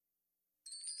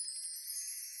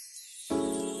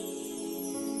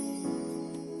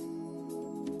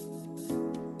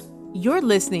You're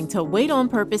listening to Wait on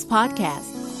Purpose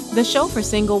podcast, the show for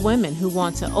single women who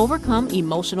want to overcome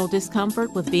emotional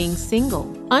discomfort with being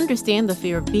single, understand the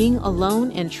fear of being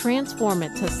alone, and transform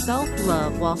it to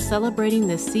self-love while celebrating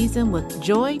this season with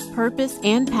joy, purpose,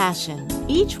 and passion.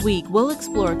 Each week, we'll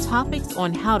explore topics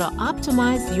on how to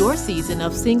optimize your season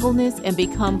of singleness and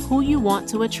become who you want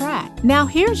to attract. Now,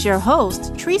 here's your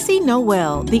host, Tracy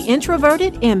Noel, the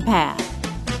introverted empath.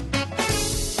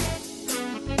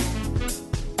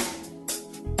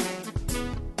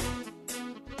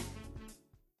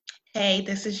 Hey,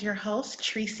 this is your host,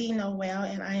 Tracy Noel,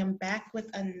 and I am back with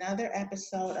another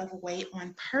episode of Wait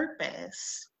on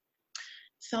Purpose.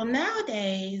 So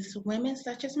nowadays, women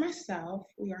such as myself,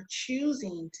 we are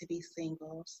choosing to be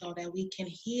single so that we can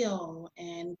heal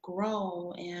and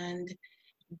grow and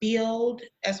build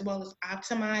as well as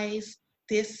optimize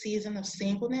this season of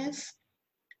singleness.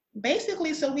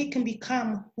 Basically, so we can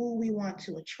become who we want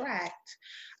to attract.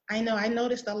 I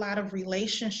noticed a lot of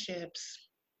relationships,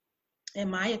 in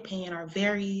my opinion, are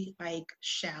very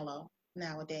shallow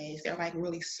nowadays. They're like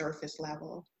really surface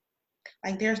level.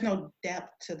 Like there's no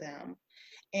depth to them.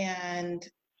 And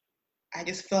I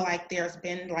just feel like there's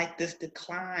been like this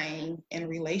decline in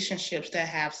relationships that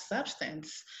have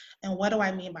substance. And what do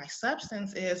I mean by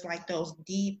substance is like those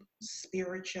deep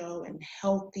spiritual and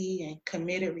healthy and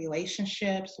committed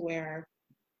relationships where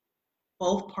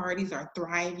both parties are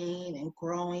thriving and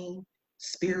growing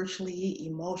spiritually,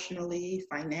 emotionally,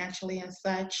 financially, and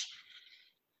such.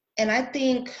 And I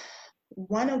think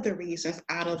one of the reasons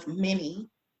out of many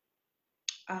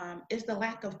is the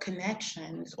lack of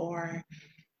connections or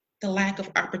the lack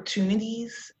of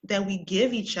opportunities that we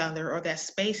give each other, or that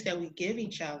space that we give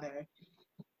each other,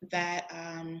 that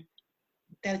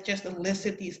that just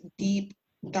elicit these deep,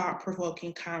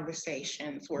 thought-provoking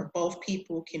conversations where both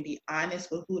people can be honest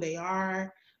with who they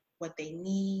are, what they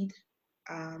need,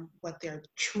 what their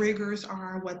triggers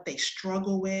are, what they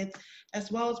struggle with,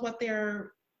 as well as what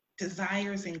their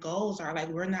desires and goals are. Like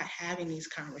we're not having these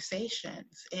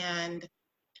conversations and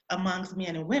amongst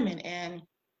men and women. And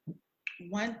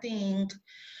one thing,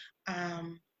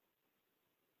 um,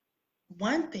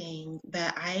 one thing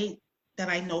that I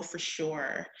know for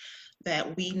sure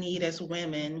that we need as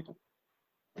women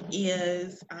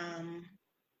is a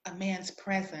man's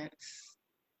presence.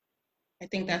 I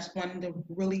think that's one of the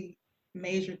really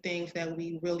major things that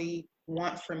we really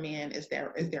want from men is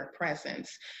their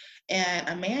presence. And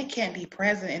a man can't be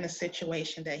present in a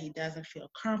situation that he doesn't feel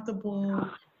comfortable,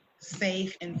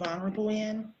 safe, and vulnerable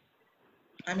in.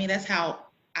 I mean, that's how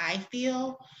I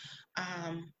feel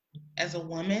um, as a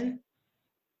woman.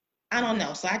 I don't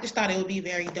know. So I just thought it would be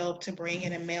very dope to bring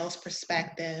in a male's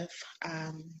perspective.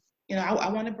 Um, I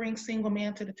want to bring single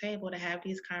men to the table to have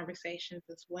these conversations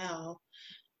as well.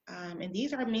 And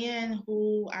these are men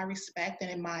who I respect and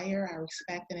admire. I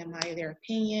respect and admire their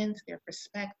opinions, their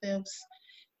perspectives.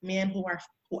 Men who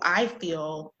I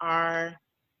feel are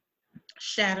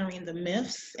shattering the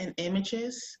myths and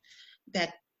images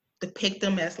that depict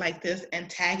them as like this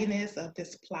antagonist of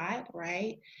this plot,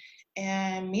 right?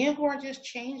 And men who are just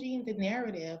changing the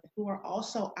narrative, who are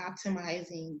also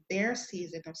optimizing their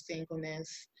season of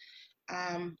singleness,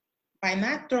 um, by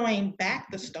not throwing back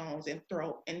the stones and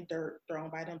dirt thrown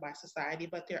by them by society,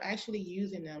 but they're actually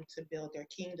using them to build their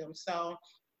kingdom. So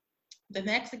the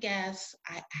next guest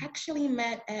I actually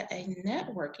met at a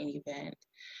networking event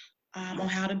on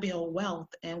how to build wealth,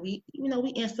 and we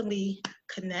instantly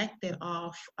connected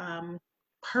off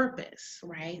purpose,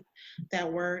 right?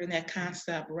 That word and that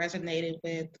concept resonated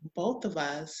with both of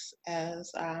us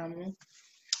as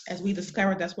we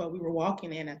discovered that's what we were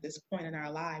walking in at this point in our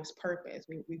lives, purpose.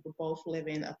 We were both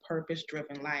living a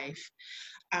purpose-driven life.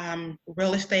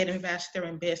 Real estate investor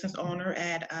and business owner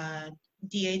at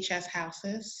DHS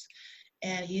Houses,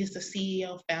 and he's the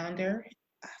CEO, founder,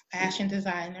 fashion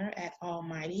designer at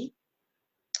Almighty.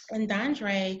 And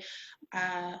Dondre,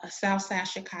 a Southside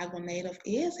Chicago native,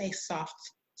 is a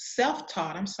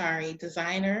self-taught,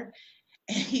 designer,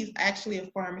 and he's actually a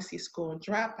pharmacy school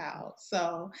dropout.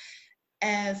 So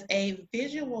as a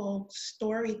visual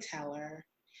storyteller,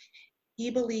 he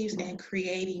believes in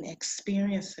creating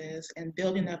experiences and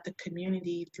building up the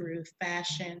community through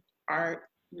fashion, art,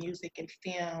 music, and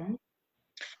film.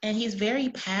 And he's very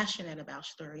passionate about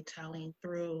storytelling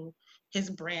through his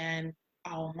brand,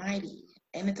 Almighty.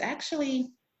 And it's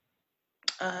actually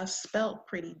spelled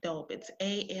pretty dope. It's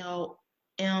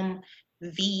ALMVGHTY,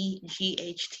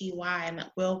 and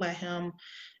we'll let him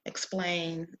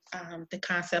explain the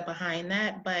concept behind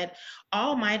that. But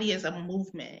Almighty is a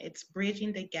movement. It's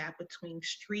bridging the gap between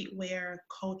streetwear,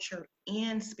 culture,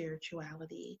 and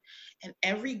spirituality. And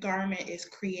every garment is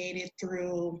created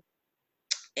through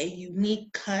a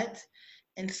unique cut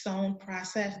and sewn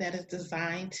process that is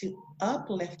designed to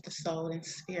uplift the soul and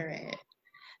spirit.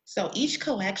 So each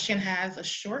collection has a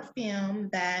short film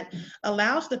that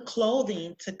allows the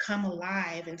clothing to come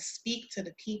alive and speak to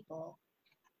the people.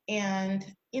 And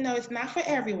it's not for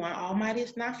everyone. Almighty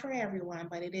is not for everyone,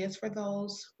 but it is for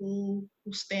those who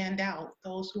stand out,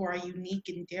 those who are unique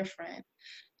and different.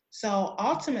 So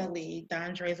ultimately,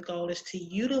 Dondre's goal is to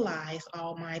utilize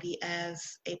Almighty as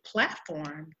a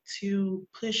platform to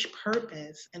push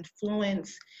purpose,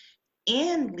 influence,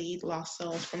 and lead lost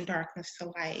souls from darkness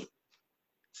to light.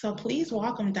 So please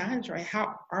welcome Dondre.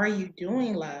 How are you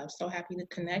doing, love? So happy to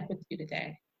connect with you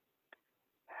today.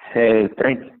 Hey,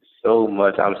 thank you so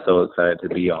much. I'm so excited to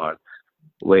be on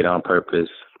Wait on Purpose.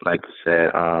 Like you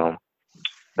said,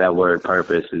 that word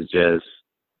purpose is just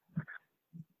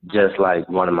like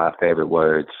one of my favorite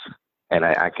words. And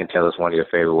I can tell it's one of your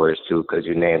favorite words too, because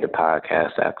you named the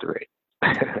podcast after it.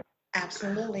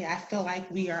 Absolutely. I feel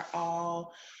like we are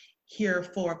all here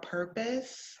for a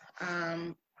purpose.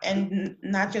 And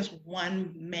not just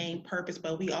one main purpose,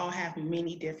 but we all have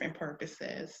many different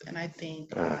purposes. And I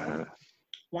think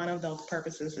one of those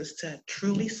purposes is to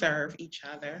truly serve each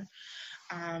other.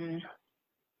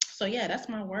 So yeah, that's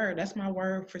my word. That's my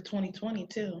word for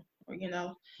 2022.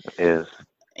 Yes.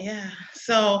 Yeah.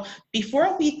 So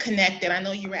before we connected, I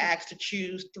know you were asked to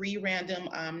choose three random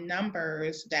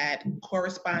numbers that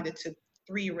corresponded to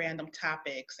three random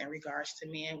topics in regards to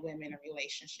men, women, and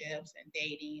relationships and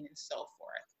dating and so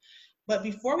forth. But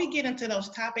before we get into those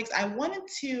topics, I wanted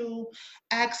to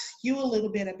ask you a little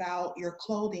bit about your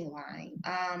clothing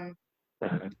line.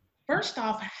 First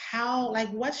off,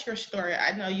 what's your story?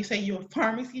 I know you say you're a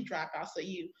pharmacy dropout, so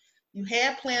you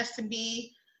had plans to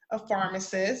be a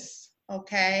pharmacist,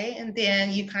 okay? And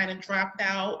then you kind of dropped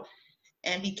out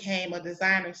and became a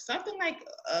designer, something like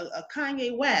a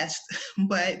Kanye West.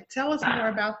 But tell us more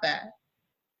about that.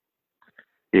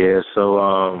 Yeah,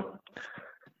 so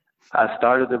I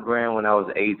started the brand when I was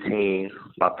 18.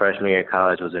 My freshman year in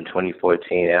college was in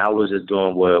 2014, and I was just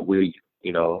doing what we,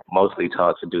 mostly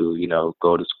taught to do.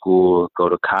 Go to school, go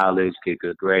to college, get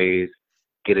good grades,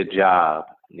 get a job.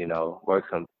 Work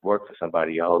for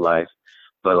somebody your whole life.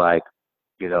 But I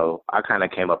kind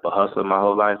of came up a hustler my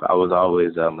whole life. I was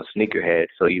always a sneakerhead.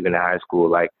 So even in high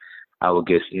school, I would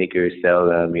get sneakers, sell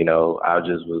them. I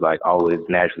just was always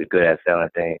naturally good at selling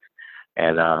things.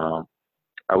 And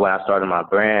when I started my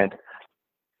brand,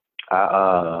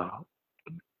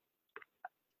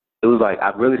 it was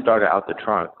I really started out the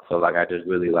trunk. So I just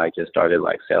really just started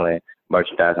selling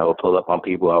merchandise. I would pull up on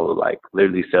people. I would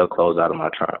literally sell clothes out of my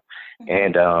trunk.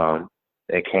 And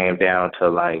it came down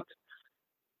to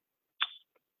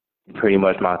pretty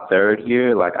much my third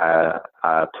year. I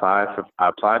applied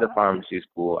to pharmacy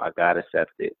school. I got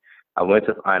accepted. I went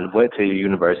to the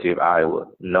University of Iowa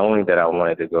knowing that I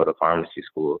wanted to go to pharmacy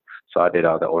school. So I did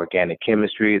all the organic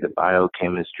chemistry, the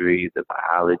biochemistry, the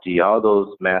biology, all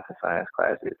those math and science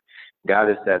classes. Got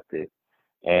accepted,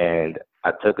 and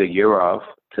I took a year off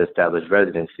to establish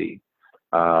residency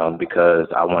because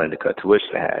I wanted to cut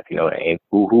tuition in half. And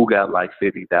who got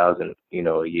 $50,000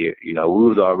 a year? We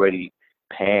was already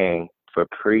paying for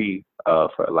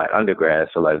undergrad,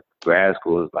 so grad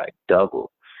school is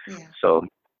double. Yeah. So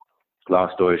long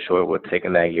story short, with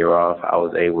taking that year off, I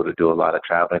was able to do a lot of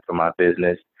traveling for my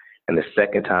business. And the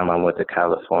second time I went to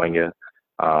California,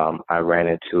 I ran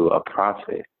into a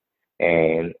prophet,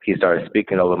 and he started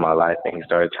speaking over my life, and he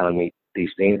started telling me these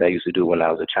things I used to do when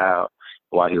I was a child.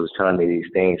 While he was telling me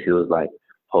these things, he was like,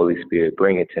 Holy Spirit,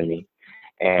 bring it to me.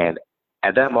 And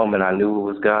at that moment, I knew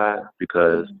it was God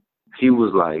because he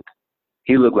looked like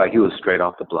he was straight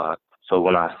off the block. So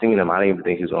when I seen him, I didn't even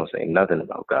think he was going to say nothing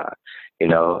about God,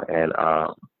 and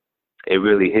it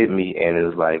really hit me. And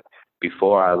it was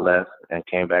before I left and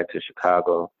came back to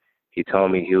Chicago, he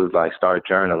told me, he was start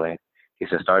journaling. He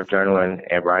said, start journaling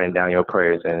and writing down your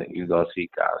prayers, and you're going to see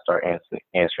God start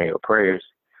answering your prayers.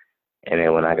 And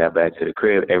then when I got back to the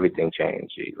crib, everything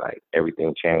changed.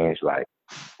 Everything changed.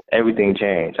 Everything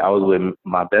changed. I was with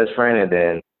my best friend, and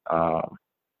then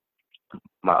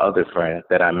my other friend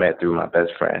that I met through my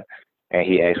best friend. And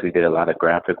he actually did a lot of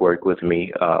graphic work with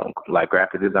me,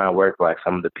 graphic design work,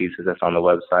 some of the pieces that's on the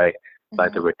website,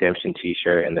 the Redemption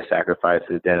t-shirt and the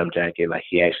Sacrifices denim jacket.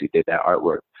 He actually did that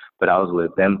artwork. But I was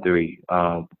with them three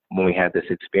when we had this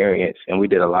experience, and we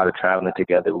did a lot of traveling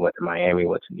together. We went to Miami,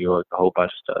 went to New York, a whole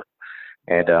bunch of stuff.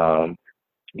 And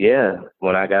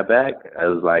when I got back, I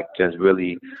was just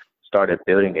really started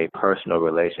building a personal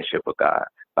relationship with God.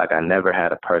 I never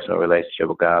had a personal relationship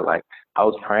with God. I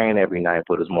was praying every night,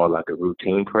 but it was more like a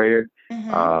routine prayer.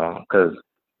 Because,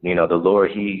 the Lord,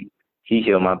 he he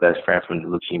healed my best friend from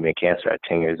leukemia and cancer at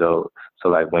 10 years old. So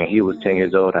like when he was 10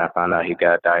 years Mm, old and I found out he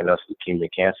got diagnosed with leukemia and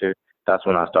cancer, that's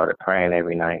when I started praying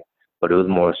every night. But it was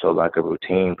more so like a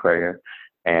routine prayer.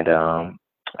 And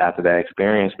after that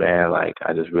experience, man, like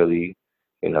I just really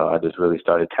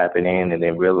started tapping in and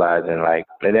then realizing like,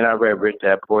 and then I read Rich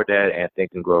Dad Poor Dad and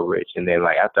Think and Grow Rich. And then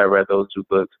like after I read those two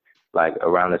books, like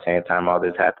around the same time all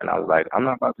this happened, I was like, I'm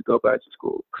not about to go back to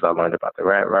school because I learned about the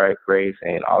rat race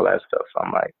and all that stuff. So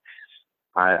I'm like,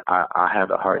 I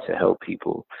have a heart to help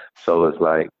people. So it's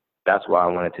like that's why I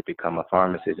wanted to become a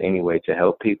pharmacist anyway, to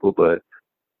help people. But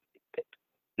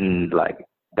like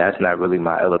that's not really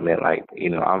my element. Like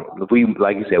we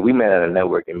like you said, we met at a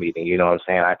networking meeting. You know what I'm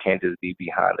saying? I can't just be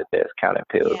behind the desk counting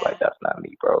pills. Like yeah. that's not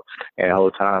me, bro. And the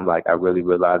whole time, like I really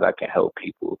realized I can help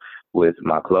people with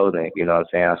my clothing. You know what I'm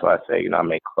saying? That's why I say I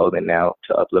make clothing now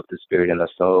to uplift the spirit and the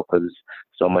soul because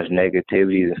so much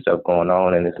negativity and stuff going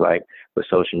on, and it's like with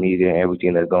social media and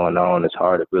everything that's going on, it's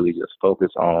hard to really just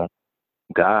focus on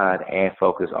God and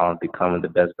focus on becoming the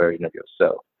best version of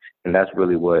yourself. And that's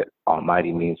really what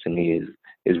Almighty means to me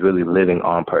is really living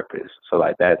on purpose. So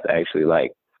like that's actually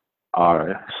like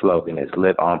our slogan is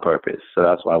live on purpose. So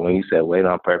that's why when you said wait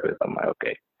on purpose, I'm like,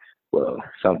 okay, well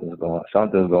something's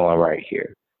going right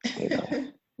here, you know.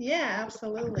 Yeah,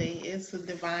 absolutely. It's a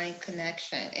divine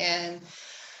connection. And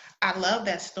I love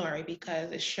that story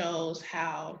because it shows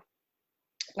how,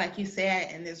 like you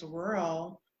said, in this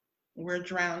world, we're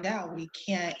drowned out. We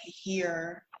can't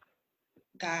hear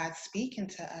God speaking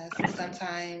to us. And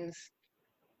sometimes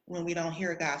when we don't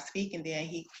hear God speaking, then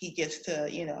he gets to,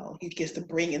 he gets to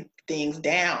bringing things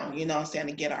down, what I'm saying,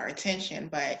 to get our attention.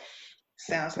 But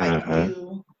sounds like Mhm.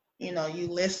 you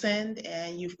listened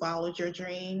and you followed your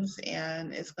dreams,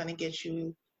 and it's going to get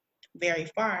you very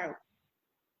far.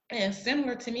 And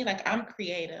similar to me, like I'm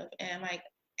creative, and like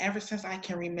ever since I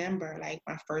can remember, like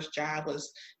my first job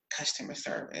was customer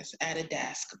service at a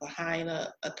desk behind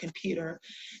a computer,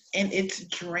 and it's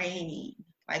draining.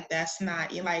 Like that's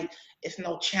not like it's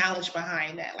no challenge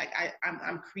behind that. Like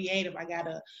I'm creative. I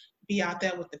gotta be out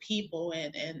there with the people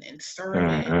and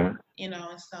serving, Mhm. and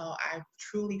so I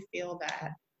truly feel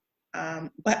that.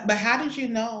 But how did you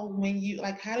know when you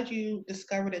like? How did you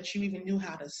discover that you even knew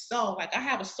how to sew? Like I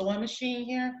have a sewing machine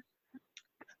here,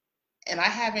 and I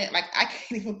haven't like I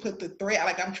can't even put the thread.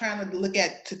 Like I'm trying to look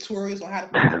at tutorials on how to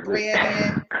put the thread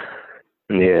in.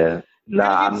 Yeah. No, How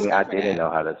did you I mean I discover didn't that?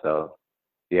 know how to sew.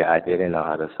 Yeah, I didn't know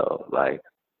how to sew. Like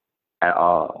at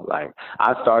all. Like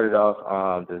I started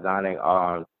off designing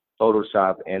on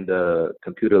Photoshop in the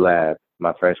computer lab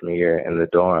my freshman year in the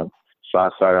dorm. So I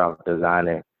started off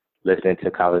designing, listening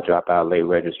to College Dropout, Late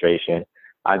Registration.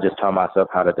 I just taught myself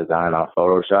how to design on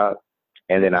Photoshop,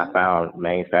 and then I Hmm. found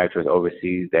manufacturers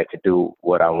overseas that could do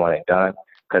what I wanted done.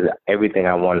 Because everything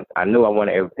I knew I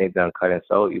wanted everything done cut and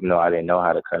sew, even though I didn't know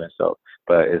how to cut and sew.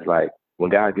 But it's like when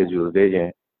God gives you a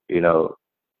vision, you know,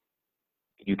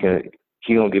 you can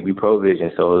he gonna give you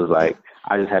provision. So it was like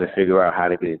I just had to figure out how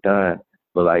to get it done.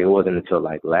 But like it wasn't until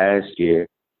like last year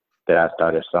that I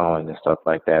started sewing and stuff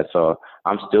like that. So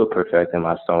I'm still perfecting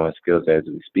my sewing skills as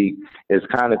we speak. It's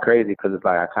kind of crazy because it's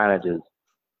like I kind of just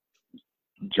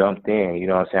jumped in. You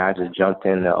know what I'm saying? I just jumped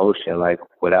in the ocean like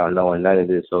without knowing none of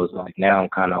this. So it's like now I'm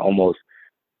kind of almost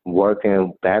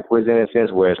working backwards in a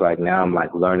sense where it's like now I'm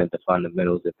like learning the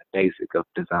fundamentals and the basic of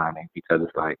designing because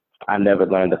it's like I never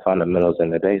learned the fundamentals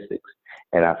and the basics.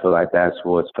 And I feel like that's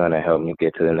what's gonna help me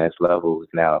get to the next level is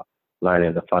now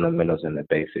learning the fundamentals and the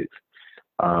basics.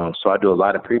 So I do a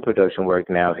lot of pre-production work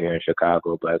now here in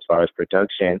Chicago, but as far as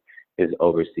production is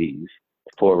overseas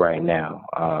for right now.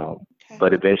 Okay,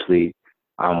 But eventually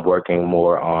I'm working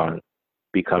more on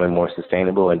becoming more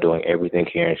sustainable and doing everything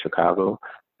here in Chicago,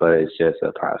 but it's just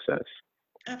a process.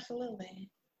 absolutely,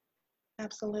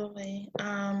 absolutely.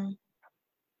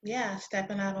 Yeah,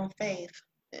 stepping out on faith.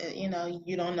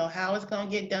 You don't know how it's gonna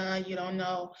get done. You don't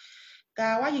know,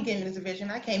 God, why you gave me this vision?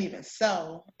 I can't even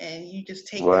sew, and you just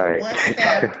take that Right. one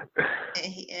step, and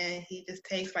he just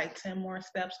takes like 10 more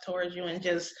steps towards you, and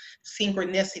just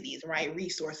synchronicities, right?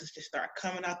 Resources just start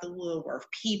coming out the woodwork.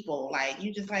 People like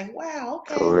you, just like wow,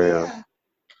 okay, For real. yeah.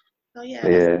 So yeah,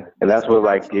 that's Yeah. And that's that's what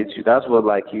like powerful. gets you that's what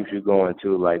like keeps you going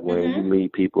too, like when you Mhm.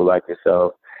 meet people like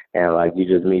yourself and like you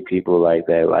just meet people like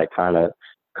that like kinda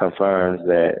confirms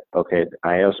that okay,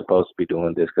 I am supposed to be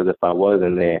doing this because if I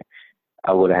wasn't there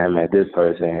I wouldn't have met this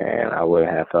person and I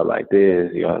wouldn't have felt like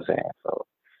this, you know what I'm saying? So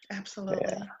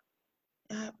yeah. Absolutely.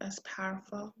 Yeah, that's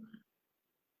powerful.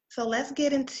 So let's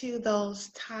get into those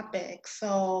topics.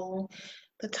 So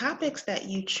the topics that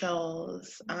you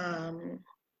chose,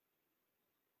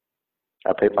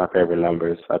 I picked my favorite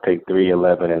numbers. I picked 3,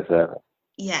 11, and 7.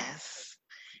 yes.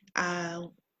 Uh,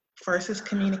 First is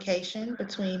communication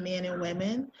between men and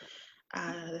women.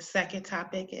 The second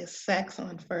topic is sex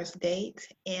on first date.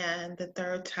 And the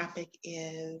third topic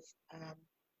is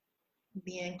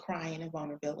being, crying, and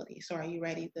vulnerability. So are you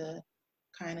ready to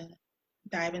kind of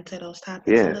dive into those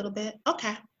topics a Yeah. little bit?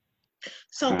 Okay.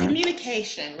 So Hmm.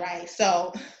 communication, right?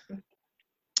 So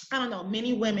I don't know,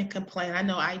 many women complain. I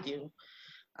know I do.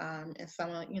 And some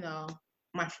of,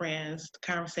 my friends, the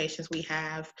conversations we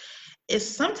have, is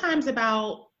sometimes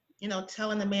about,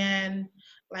 telling the man,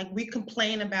 like we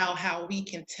complain about how we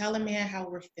can tell a man how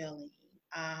we're feeling,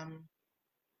 um,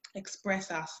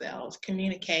 express ourselves,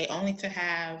 communicate, only to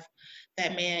have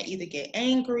that man either get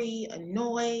angry,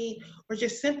 annoyed, or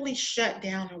just simply shut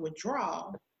down and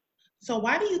withdraw. So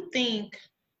why do you think,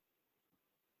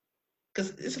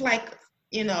 because it's like,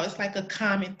 it's like a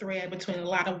common thread between a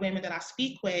lot of women that I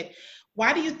speak with.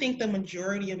 Why do you think the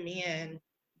majority of men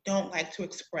don't like to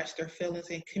express their feelings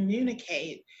and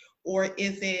communicate? Or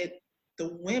is it the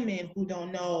women who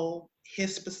don't know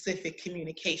his specific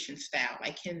communication style?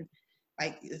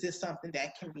 Is this something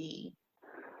that can be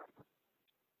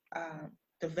Hmm.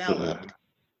 developed?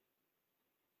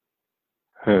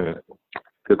 Hmm.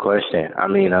 Good question. I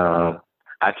mean,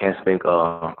 I can't speak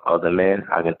on other men.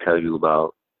 I can tell you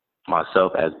about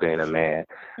myself as being a man.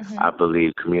 I Mm-hmm.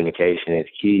 believe communication is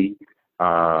key.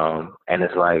 And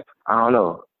it's like, I don't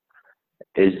know.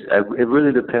 It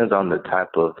really depends on the type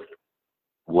of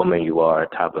woman you are,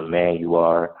 type of man you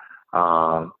are.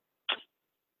 Um,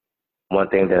 One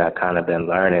thing that I kind of been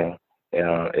learning,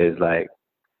 is like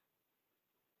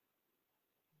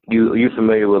you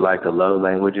familiar with like the love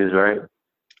languages, right?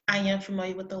 I am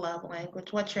familiar with the love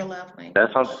language. What's your love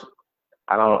That's language? something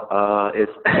I don't.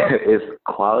 It's it's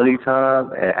quality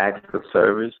time and acts of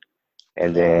service,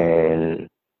 and Oh. then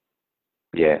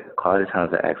yeah, quality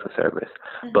time and acts of service.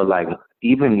 But Mm-hmm. like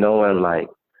even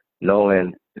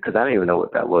knowing because I didn't even know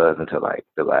what that was until like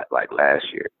like last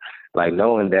year. Like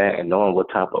knowing that and knowing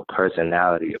what type of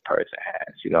personality a person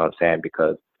has, you know what I'm saying?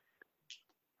 Because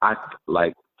I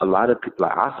like a lot of people.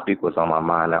 Like I speak what's on my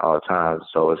mind at all times.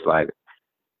 So it's like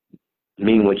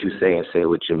mean what you say and say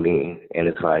what you mean. And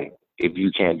it's like if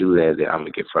you can't do that, then I'm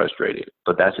gonna get frustrated.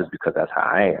 But that's just because that's how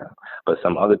I am. But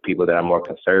some other people that are more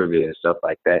conservative and stuff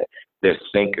like that, they're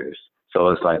thinkers. So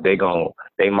it's like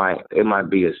it might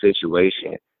be a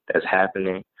situation that's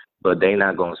happening, but they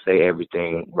not gonna say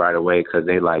everything right away because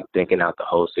they like thinking out the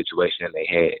whole situation in their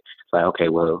head. It's like okay,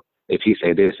 well if he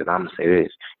say this and I'm gonna say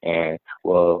this, and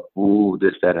well, ooh,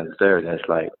 this, that, and the third, and it's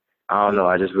like I don't know.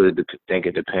 I just really think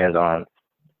it depends on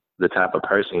the type of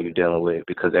person you're dealing with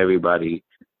because everybody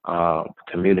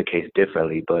communicates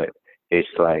differently, but it's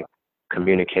like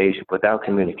communication without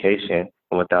communication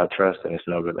and without trust, and it's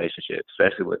no relationship,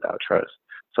 especially without trust.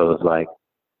 So it's like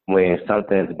when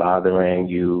something's bothering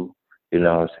you, you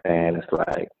know what I'm saying? It's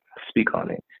like speak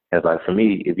on it. It's like for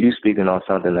me, if you speaking on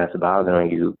something that's bothering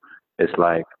you, it's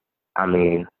like I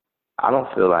mean, I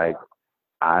don't feel like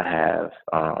I have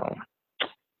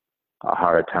a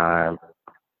hard time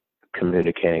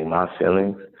communicating my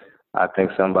feelings. I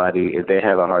think somebody, if they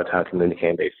have a hard time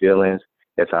communicating their feelings,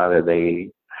 it's either they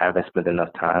haven't spent enough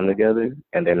time together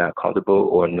and they're not comfortable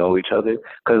or know each other.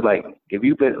 Because, like, if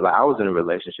you've been, like, I was in a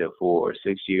relationship for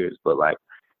 6 years, but, like,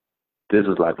 this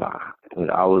was like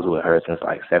I was with her since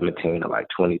like 17 to like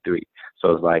 23.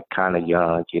 So it's like kind of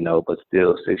young, but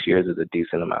still 6 years is a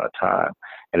decent amount of time.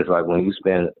 And it's like when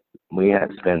you have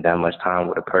to spend that much time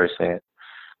with a person,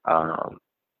 um,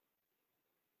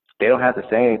 they don't have to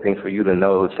say anything for you to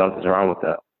know if something's wrong with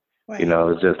them. Right.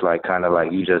 It's just like kind of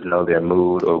like you just know their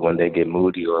mood or when they get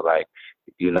moody or like,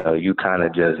 you kind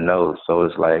of just know. So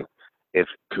it's like if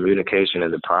communication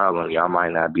is a problem, y'all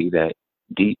might not be that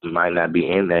deep, might not be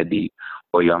in that deep,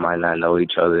 or y'all might not know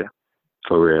each other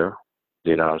for real.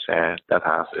 You know what I'm saying? That's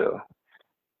how I feel.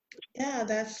 Yeah,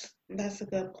 that's a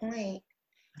good point.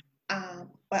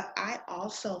 But I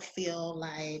also feel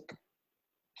like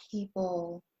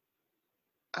people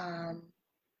um,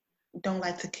 don't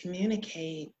like to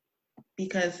communicate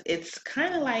because it's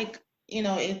kind of like,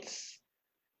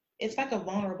 it's like a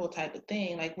vulnerable type of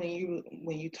thing. Like when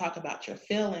you talk about your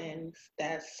feelings,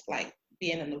 that's like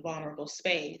being in the vulnerable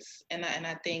space. And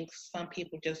I think some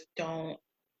people just don't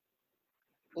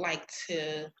like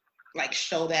to like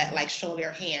show that, like show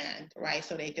their hand, right?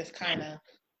 So they just kind of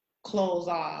close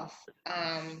off.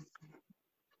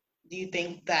 Do you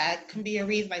think that can be a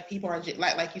reason? Like people are just,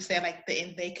 like you said, like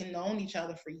they can known each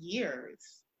other for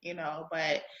years,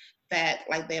 but that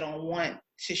like they don't want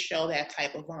to show that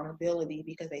type of vulnerability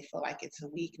because they feel like it's a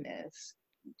weakness.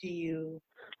 Do you?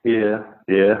 Yeah,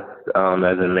 yeah.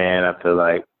 As a man, I feel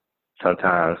like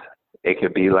sometimes. it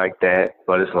could be like that,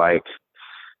 but it's like,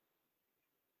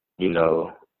 you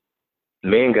know,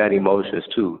 men got emotions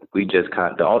too. We just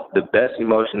the best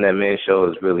emotion that men show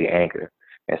is really anger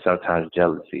and sometimes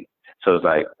jealousy. So it's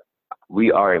like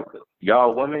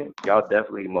y'all women, y'all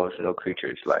definitely emotional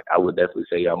creatures. Like I would definitely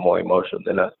say y'all more emotional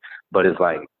than us. But it's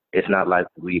like it's not like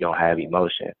we don't have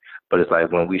emotion. But it's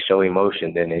like when we show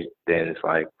emotion, then it's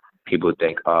like people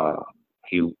think,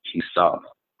 he's soft.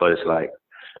 But it's like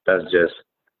that's just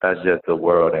that's just the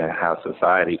world and how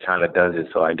society kind of does it.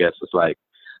 So I guess it's like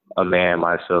a man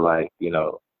might feel like,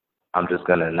 I'm just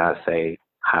gonna not say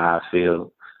how I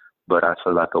feel, but I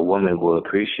feel like a woman will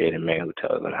appreciate a man who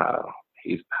tells him how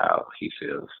he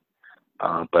feels.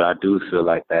 But I do feel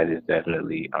like that is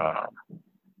definitely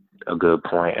a good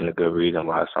point and a good reason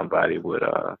why somebody would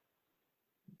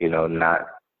not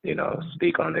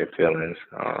speak on their feelings.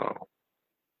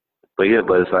 But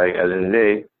it's like at the end of the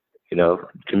day,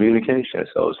 communication.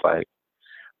 So it's like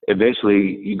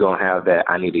eventually you're gonna have that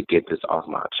I need to get this off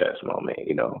my chest moment.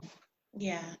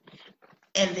 Yeah.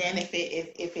 And then if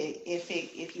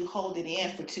you hold it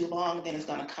in for too long, then it's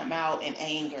gonna come out in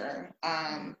anger.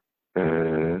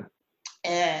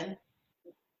 And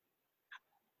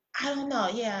I don't know.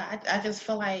 Yeah, I just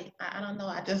feel like I don't know.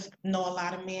 I just know a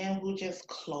lot of men who just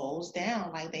close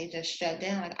down, like they just shut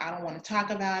down. Like I don't want to talk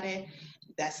about it.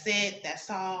 That's it. That's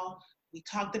all. We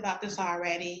talked about this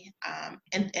already.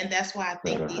 And that's why I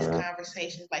think these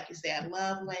conversations, like you said,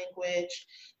 love language,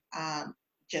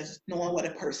 just knowing what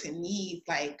a person needs.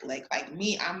 Like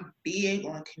me, I'm big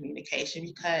on communication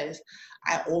because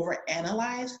I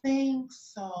overanalyze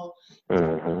things. So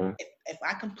if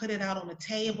I can put it out on the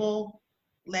table,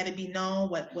 let it be known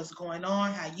what's going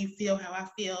on, how you feel, how I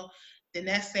feel, then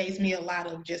that saves me a lot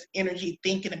of just energy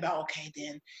thinking about, okay,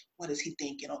 then what is he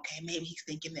thinking? Okay, maybe he's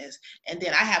thinking this. And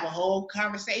then I have a whole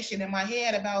conversation in my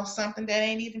head about something that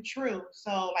ain't even true.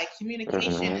 So like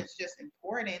communication is just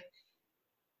important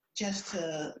just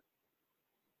to,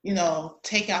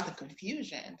 take out the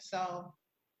confusion. So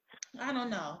I don't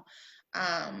know.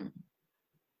 I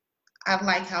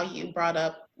like how you brought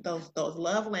up those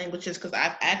love languages because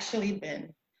I've actually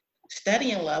been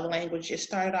studying love language. It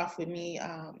started off with me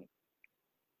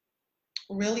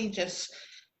really just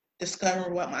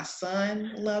discovering what my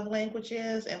son love language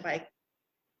is and like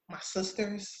my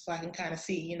sisters, so I can kind of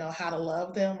see, how to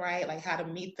love them, right? Like how to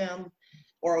meet them,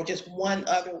 or just one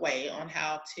other way on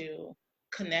how to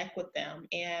connect with them.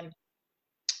 And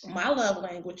my love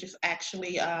language is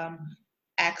actually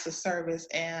acts of service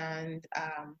and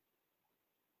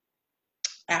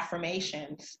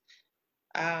affirmations.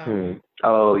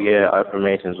 Oh yeah,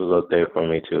 affirmations was up there for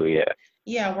me too.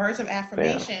 Yeah, words of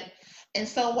affirmation. Yeah. And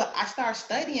so what I started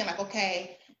studying, like,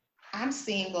 okay, I'm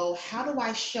single. How do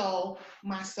I show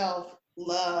myself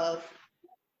love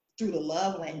through the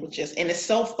love languages? And it's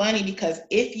so funny because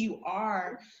if you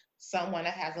are someone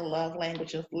that has a love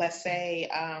language of, let's say,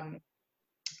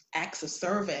 acts of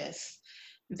service,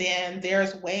 then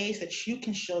there's ways that you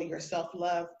can show yourself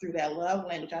love through that love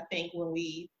language. I think when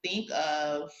we think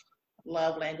of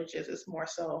love languages, it's more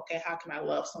so, okay, how can I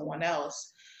love someone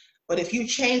else? But if you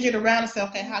change it around and say,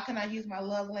 okay, how can I use my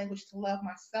love language to love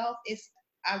myself? It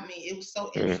was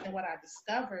so interesting what I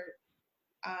discovered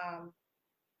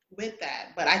with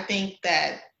that. But I think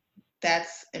that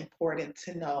that's important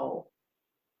to know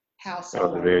how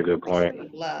someone that was a very good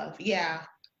point. Love. Yeah.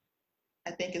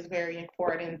 I think it's very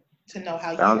important to know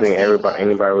how you I don't think anybody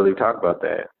really talk about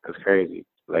that. That's crazy.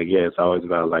 Like, yeah, it's always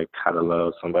about like how to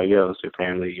love somebody else, your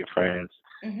family, your friends,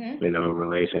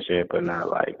 relationship, but not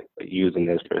like using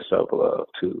this for self-love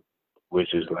too,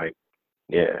 which is like,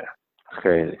 yeah, it's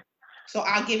crazy. So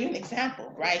I'll give you an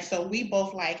example, right? So we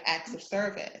both like acts of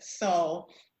service. So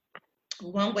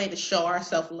one way to show our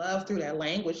self-love through that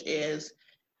language is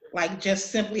like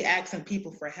just simply asking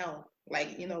people for help.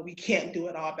 Like, we can't do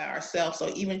it all by ourselves. So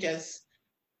even just,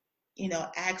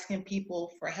 asking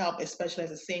people for help, especially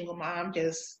as a single mom,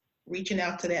 just reaching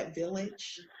out to that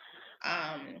village,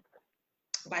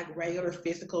 like regular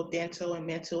physical, dental, and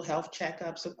mental health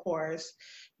checkups, of course,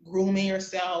 grooming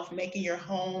yourself, making your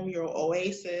home your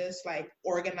oasis, like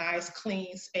organized,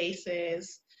 clean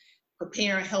spaces,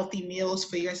 preparing healthy meals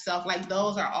for yourself. Like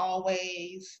those are all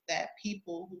ways that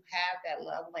people who have that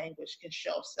love language can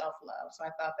show self-love. So I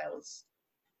thought that was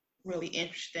really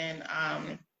interesting.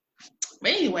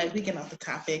 But anyway, we get off the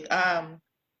topic.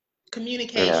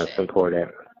 Communication. Yeah, it's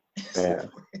important. Yeah.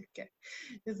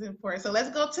 It's important. So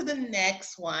let's go to the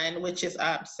next one, which is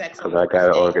sex. Because I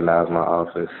got to organize my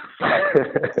office.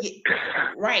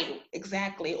 Right,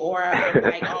 exactly. Or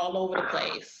like all over the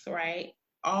place, right?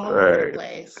 All over the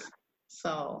place.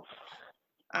 So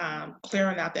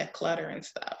clearing out that clutter and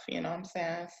stuff. You know what I'm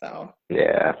saying? So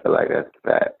Yeah, I feel like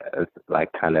that's like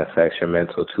kind of affects your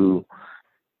mental too.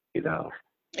 You know,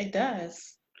 it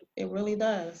does. It really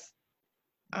does.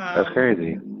 that's Um,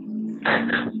 crazy.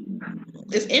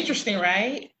 it's interesting,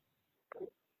 right?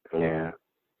 Yeah.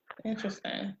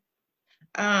 Interesting.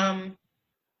 Um,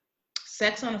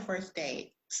 sex on the first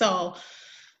date. So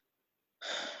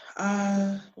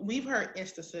we've heard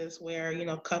instances where,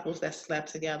 couples that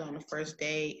slept together on the first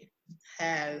date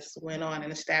has went on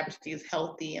and established these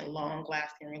healthy and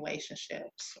long-lasting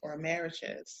relationships or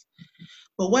marriages.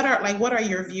 But what are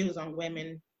your views on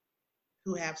women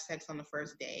who have sex on the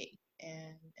first date,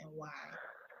 and why?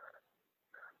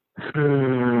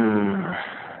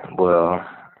 Well,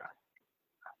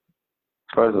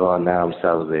 first of all, now I'm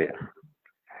celibate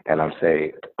and I'm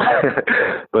saved.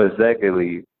 But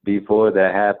secondly, before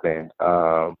that happened,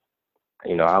 I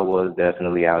was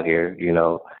definitely out here,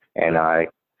 and I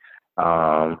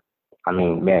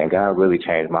mean, man, God really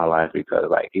changed my life because,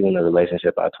 like, even the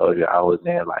relationship I told you I was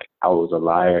in, like, I was a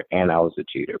liar and I was a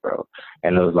cheater, bro.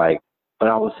 And it was like, but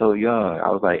I was so young. I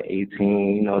was like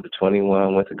 18, to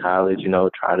 21, went to college,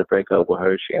 tried to break up with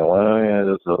her. She didn't want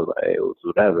to, so it was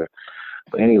whatever.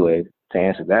 But anyway, to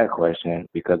answer that question,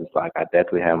 because it's like I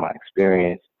definitely have my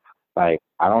experience, like,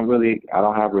 I don't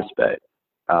have respect.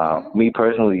 Me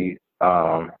personally,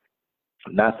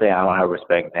 not saying I don't have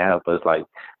respect now, but it's like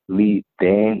me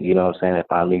then, what I'm saying?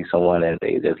 If I meet someone and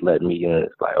they just let me in,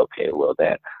 it's like, okay, well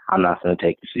then I'm not gonna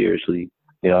take you seriously.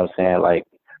 You know what I'm saying? Like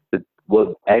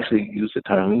what actually used to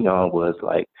turn me on was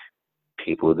like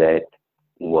people that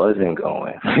wasn't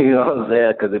going. You know what I'm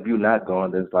saying? Because if you're not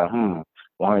going, then it's like,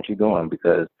 why aren't you going?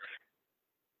 Because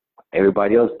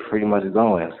everybody else pretty much is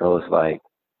going. So it's like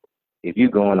if you're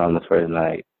going on the first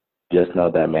night, just know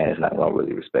that man is not gonna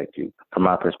really respect you. From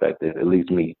my perspective, at least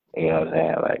me. You know what I'm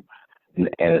saying? Like, and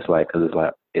it's like, cause it's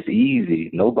like it's easy.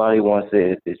 Nobody wants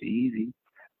it. It's easy.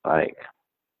 Like,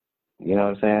 you know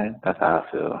what I'm saying? That's how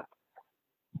I feel.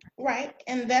 Right,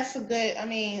 and that's a good. I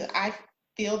mean, I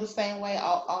feel the same way.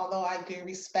 Although I do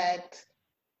respect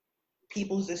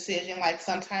people's decision. Like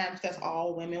sometimes that's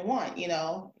all women want.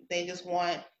 They just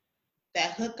want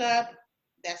that hookup.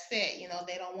 That's it.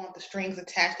 They don't want the strings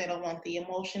attached. They don't want the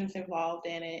emotions involved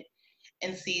in it.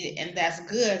 And that's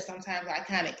good. Sometimes I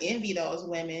kind of envy those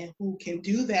women who can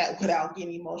do that without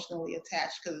getting emotionally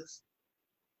attached, because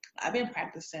I've been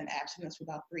practicing abstinence for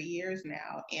about 3 years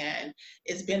now, and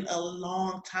it's been a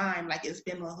long time. Like, it's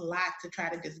been a lot to try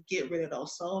to just get rid of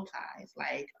those soul ties.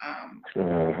 Like,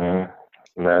 Mhm.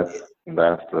 That's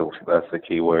the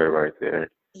key word right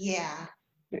there. yeah.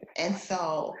 And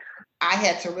so I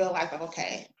had to realize, like,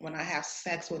 okay, when I have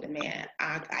sex with a man,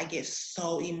 I get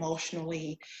so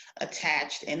emotionally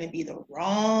attached, and it'd be the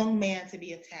wrong man to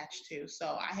be attached to.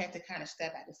 So I had to kind of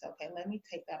step back and say, okay, let me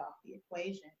take that off the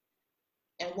equation.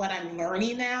 And what I'm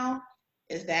learning now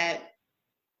is that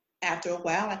after a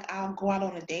while, like, I'll go out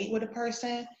on a date with a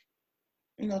person,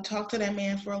 talk to that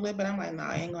man for a little bit. I'm like, no,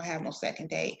 I ain't gonna have no second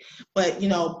date. But,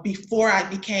 before I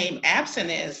became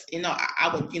abstinence,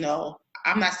 I would,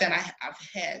 I'm not saying I've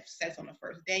had sex on the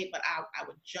first date, but I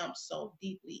would jump so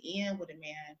deeply in with a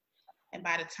man. And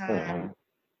by the time Mhm.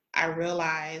 I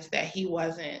realized that he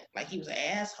wasn't, like, he was an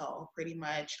asshole, pretty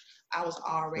much, I was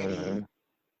already Mhm.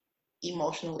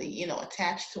 emotionally,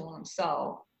 attached to him.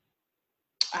 So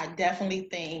I definitely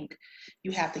think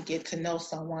you have to get to know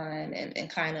someone and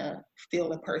kind of feel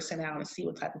the person out and see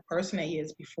what type of person they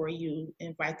is before you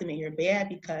invite them in your bed,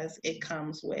 because it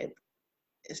comes with,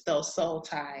 it's those soul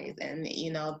ties, and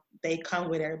they come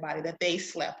with everybody that they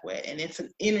slept with, and it's an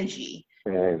energy.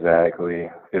 Yeah, exactly.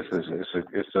 It's a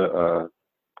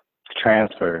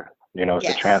transfer. It's a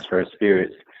Yes. transfer of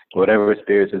spirits. Whatever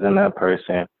spirits is in that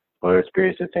person, whatever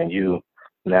spirits is in you,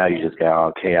 now you just got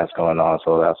all chaos going on.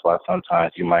 So that's why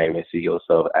sometimes you might even see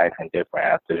yourself acting different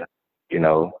after, you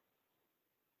know,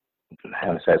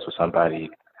 having sex with somebody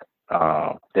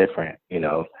different,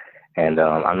 And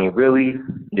I mean, really,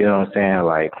 you know what I'm saying?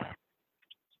 Like,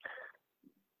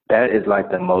 that is like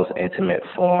the most intimate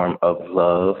form of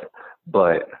love,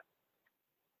 but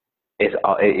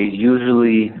it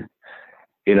usually,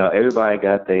 everybody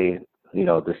got the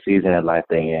season of life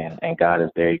they in, and God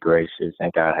is very gracious,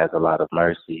 and God has a lot of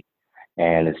mercy,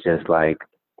 and it's just like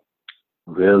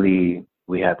really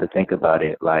we have to think about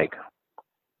it. Like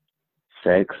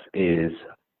sex is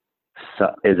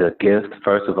a gift.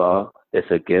 First of all, it's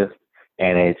a gift,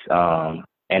 and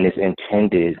it's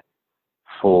intended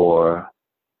for.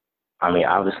 I mean,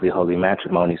 obviously, holy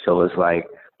matrimony. So it's like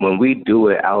when we do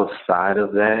it outside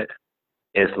of that,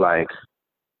 it's like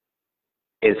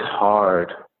it's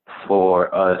hard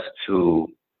for us to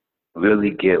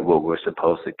really get what we're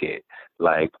supposed to get.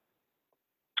 Like,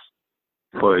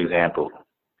 for example,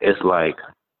 it's like,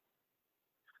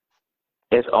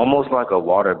 it's almost like a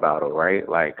water bottle, right?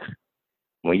 Like,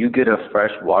 when you get a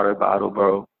fresh water bottle,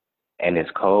 bro, and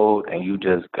it's cold and you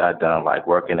just got done like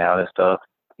working out and stuff,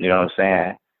 you know what I'm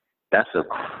saying? That's a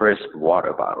crisp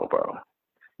water bottle, bro.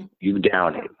 You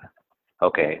down it.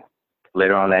 Okay.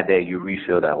 Later on that day, you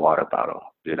refill that water bottle,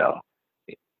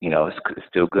 it's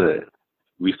still good.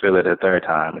 Refill it a third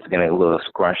time. It's getting a little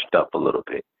scrunched up a little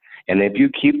bit. And if you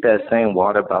keep that same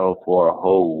water bottle for a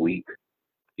whole week,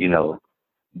 you know,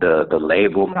 the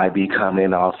label might be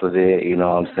coming off of it, you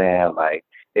know what I'm saying? Like,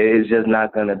 it's just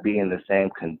not going to be in the same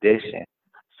condition.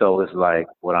 So it's like,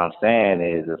 what I'm saying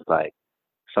is, it's like,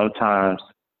 sometimes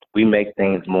we make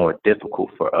things more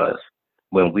difficult for us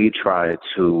when we try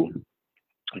to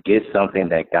get something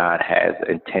that God has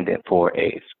intended for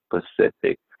a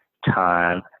specific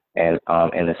time and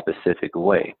in a specific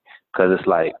way. Because it's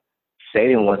like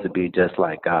Satan wants to be just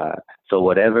like God. So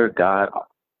whatever God,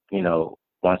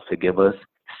 wants to give us,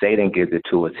 Satan gives it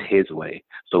to us his way.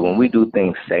 So when we do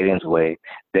things Satan's way,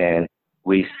 then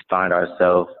we find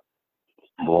ourselves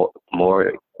more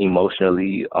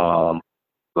emotionally,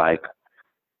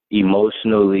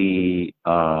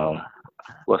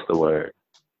 what's the word?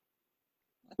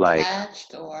 Like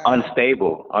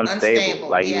unstable,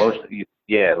 like yeah. emotionally,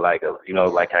 yeah, like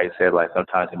like how you said, like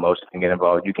sometimes emotions can get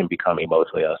involved. You can become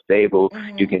emotionally unstable.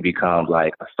 You can become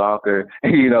like a stalker.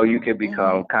 You can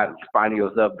become kind of finding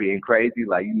yourself being crazy,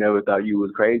 like you never thought you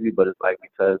was crazy, but it's like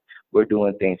because we're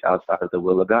doing things outside of the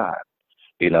will of God.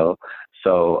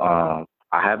 So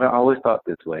I haven't always thought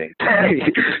this way.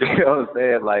 You know what I'm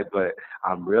saying? Like, but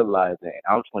I'm realizing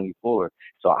I'm 24,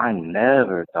 so I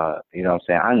never thought, what I'm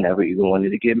saying? I never even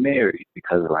wanted to get married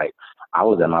because, like, I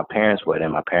was at my parents'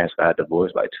 wedding. My parents got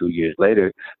divorced like 2 years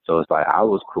later, so it's like I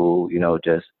was cool,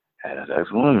 just had a sex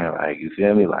woman, like, you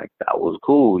feel me? Like, that was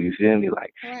cool, you feel me?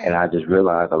 Like, and I just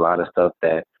realized a lot of stuff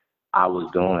that I was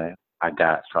doing, I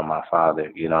got from my father,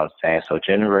 you know what I'm saying? So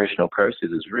generational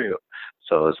curses is real.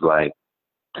 So it's like,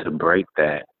 to break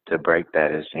that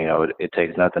is, it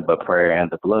takes nothing but prayer and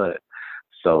the blood.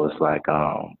 So it's like,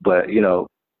 but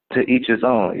to each his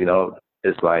own,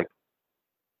 it's like,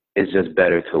 it's just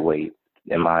better to wait,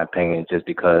 in my opinion, just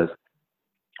because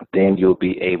then you'll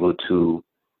be able to,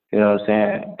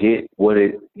 get what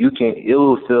it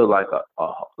will feel like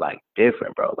like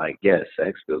different, bro. Like, yes,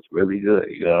 sex feels really good,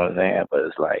 you know what I'm saying? But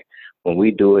it's like, when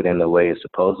we do it in the way it's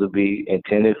supposed to be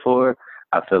intended for,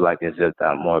 I feel like it's just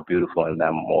that more beautiful and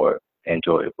that more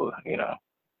enjoyable,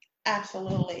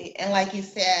 Absolutely. And like you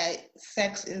said,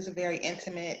 sex is a very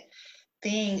intimate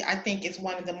thing. I think it's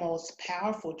one of the most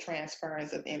powerful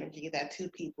transfers of energy that two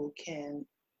people can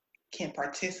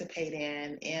participate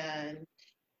in. And,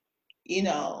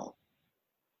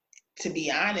 to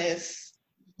be honest,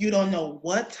 you don't know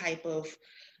what type of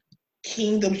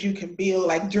kingdoms you can build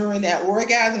like during that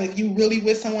orgasm if you really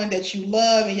with someone that you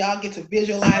love and y'all get to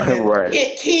visualize right.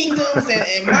 Hit kingdoms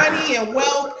and money and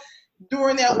wealth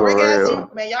during that orgasm.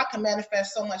 Man, y'all can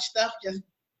manifest so much stuff just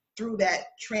through that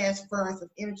transference of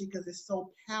energy because it's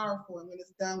so powerful, and when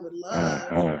it's done with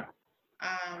love,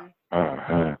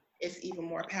 it's even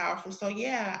more powerful. So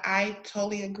yeah, I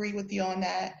totally agree with you on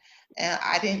that, and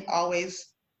I didn't always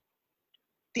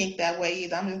think that way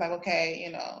either. I'm just like, okay,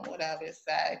 whatever, it's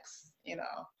sex,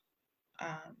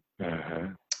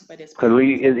 but it's because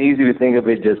it's easy to think of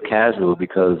it just casual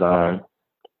because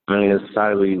the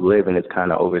society we live in is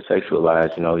kind of over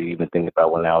sexualized. You even think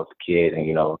about when I was a kid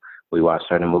and we watched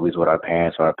certain movies with our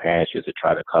parents, or our parents used to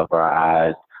try to cover our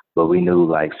eyes, but we knew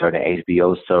like certain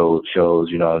HBO shows,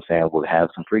 would have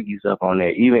some freaky stuff on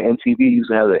there. Even MTV used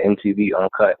to have the MTV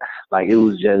Uncut. Like, it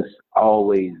was just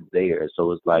always there.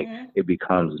 So it's like it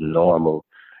becomes normal.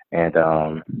 And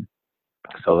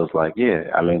so it's like,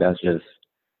 yeah, that's just,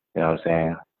 you know what I'm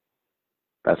saying?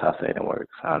 That's how Satan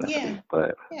works, honestly. Yeah.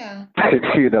 But, yeah.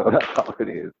 That's all it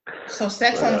is. So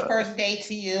sex on the first date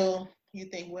to you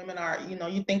think women are,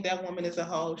 you think that woman is a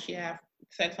hoe, she have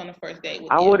sex on the first date with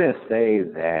you? I wouldn't say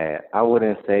that. I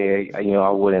wouldn't say, I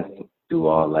wouldn't do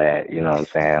all that, you know what I'm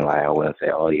saying? Like, I wouldn't say,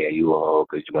 oh, yeah, you a hoe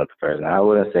because you want the first night. I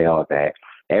wouldn't say all that.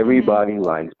 Everybody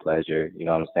likes pleasure, you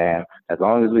know what I'm saying? As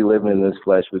long as we live in this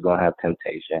flesh, we're going to have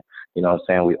temptation. You know what I'm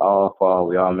saying? We all fall.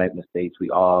 We all make mistakes. We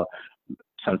all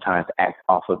sometimes act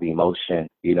off of emotion,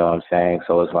 you know what I'm saying?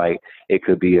 So it's like, it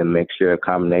could be a mixture, a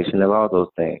combination of all those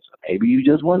things. Maybe you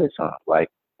just wanted something. Like,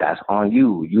 that's on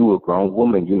you. You a grown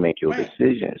woman. You make your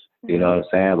decisions. You know what I'm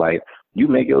saying? Like, you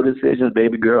make your decisions,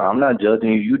 baby girl. I'm not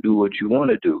judging you. You do what you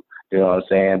want to do. You know what I'm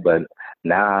saying? But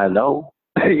now I know,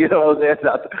 You know what I'm saying?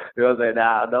 You know what I'm saying?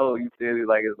 Now I know you feel me.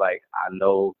 Like it's like I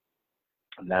know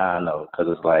now I know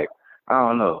because it's like I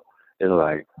don't know. It's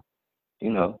like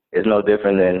it's no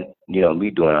different than me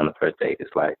doing on the first date.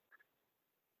 It's like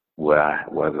would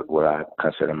I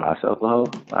consider myself a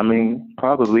hoe? I mean,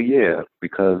 probably yeah,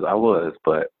 because I was,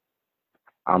 but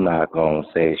I'm not gonna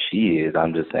say she is.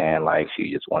 I'm just saying like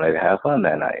she just wanted to have fun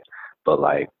that night. But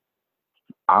like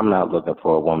I'm not looking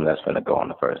for a woman that's gonna go on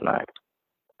the first night.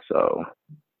 So,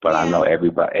 but I know Yeah,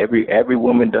 everybody, every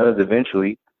woman does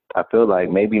eventually. I feel like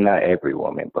maybe not every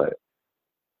woman, but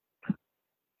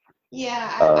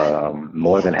yeah,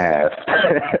 more than yeah. half.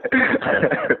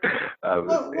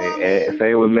 Well, I mean,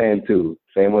 Same with men too.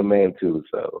 Same with men too.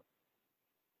 So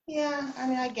yeah, I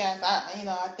mean, I guess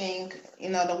I think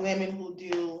the women who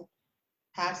do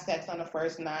have sex on the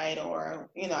first night, or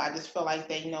I just feel like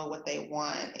they know what they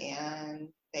want and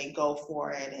they go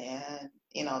for it, and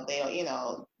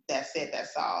they'll that's it,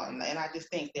 that's all. And I just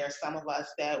think there's some of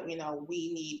us that we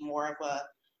need more of a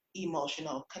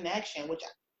emotional connection, which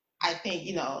I think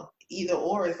either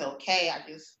or is okay. I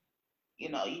just you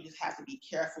just have to be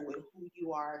careful with who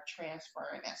you are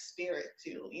transferring that spirit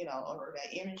to, or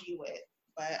that energy with.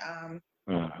 But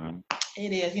hmm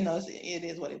it is, it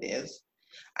is what it is.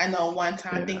 I know one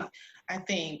time, yeah. I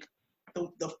think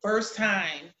the first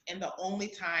time and the only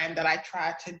time that I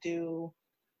tried to do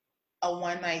a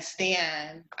one night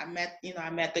stand, I met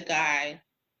the guy,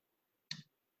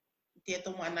 did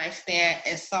the one night stand,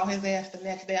 and saw his ass the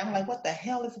next day. I'm like, what the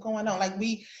hell is going on? Like,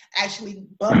 we actually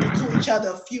bumped into each other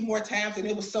a few more times, and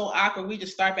it was so awkward. We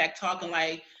just start back talking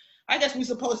like, I guess we're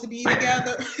supposed to be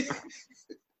together.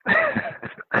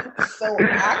 So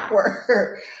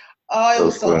awkward. Oh, it So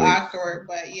was so funny. awkward.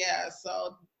 But yeah,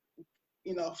 so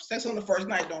sex on the first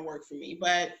night don't work for me.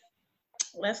 But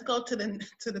let's go to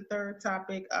the third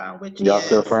topic, which Y'all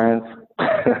still is friends?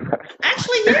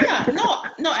 actually, yeah,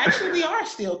 no, actually, we are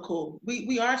still cool.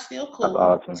 We are still That's cool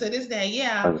awesome. to this day,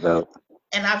 yeah. That's dope.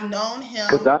 And I've known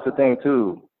Cause him. that's the thing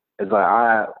too. It's like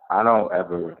I don't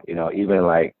ever even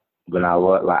like when I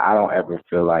was like I don't ever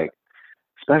feel like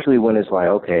especially when it's like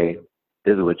okay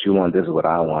this is what you want this is what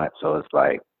I want so it's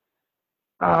like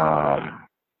um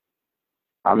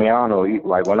I mean I don't know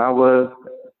like when I was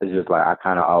it's just like I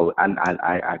kind of always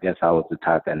I guess I was the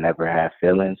type that never had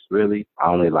feelings really I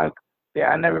only like yeah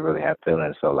I never really had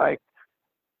feelings so like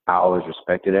I always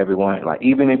respected everyone. Like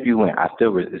even if you went, I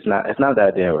still it's not that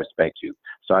I didn't respect you.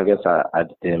 So I guess I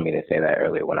didn't mean to say that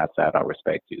earlier when I said I don't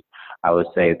respect you. I would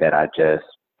say that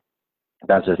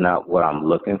that's just not what I'm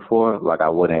looking for. Like I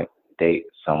wouldn't date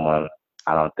someone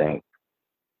I don't think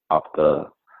off the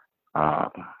um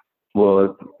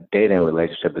well dating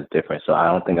relationship is different. So I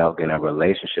don't think I'll get in a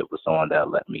relationship with someone that'll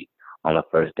let me on the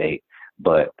first date.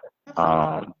 But Okay.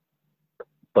 um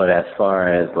but as far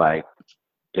as like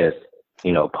just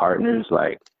partners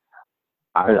like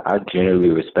I genuinely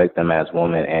respect them as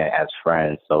women and as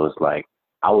friends. So it's like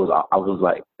I was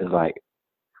like it's like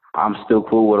I'm still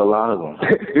cool with a lot of them.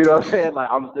 You know what I'm saying? Like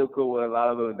I'm still cool with a lot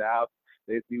of them now.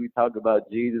 They see we talk about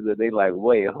Jesus and they like,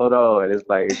 wait, hold on. And it's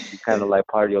like it's kind of like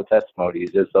part of your testimony.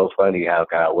 It's just so funny how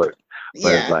God works.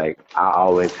 But it's Yeah. like I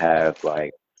always have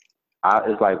like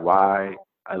it's like why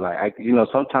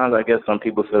sometimes I guess some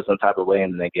people feel some type of way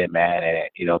and they get mad at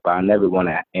it, but I never want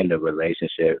to end a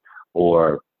relationship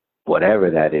or whatever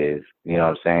that is, you know what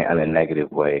I'm saying, in a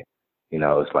negative way.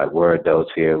 It's like we're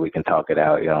adults here, we can talk it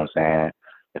out, you know what I'm saying?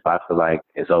 If I feel like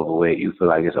it's over with, you feel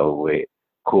like it's over with,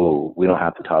 cool. We don't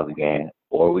have to talk again.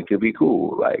 Or we could be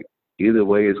cool. Like either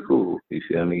way is cool. You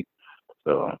feel me?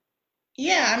 So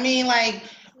Yeah, I mean, like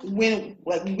when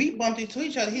like we bumped into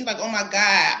each other, he's like, "Oh my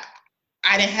God,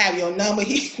 I didn't have your number."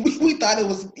 We thought it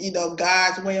was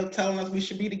God's way of telling us we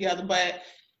should be together, but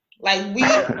like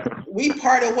we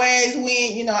parted ways.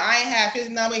 We I ain't have his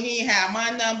number, he ain't have my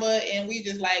number, and we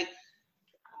just like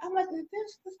I'm like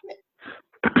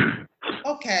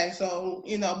okay, so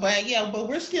but yeah, but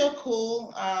we're still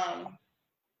cool.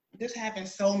 This happened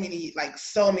so many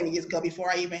years ago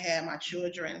before I even had my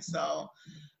children, so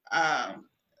um,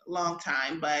 long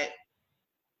time, but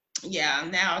yeah,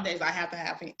 nowadays I have to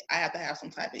have some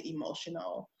type of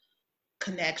emotional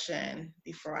connection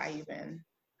before I even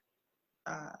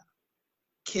uh,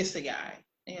 kiss a guy,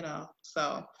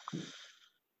 So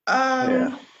yeah.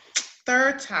 um,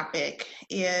 third topic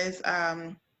is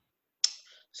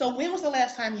so when was the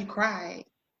last time you cried?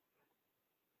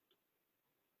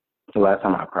 The last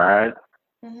time I cried,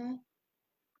 Hmm.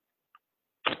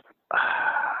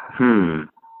 hmm.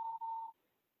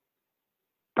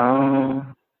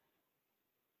 Um,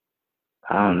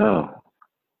 I don't know.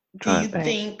 Do Trying you to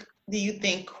think.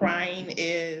 think crying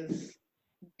is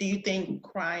Do you think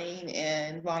crying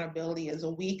and vulnerability is a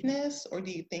weakness, or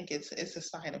do you think it's a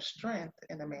sign of strength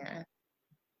in a man?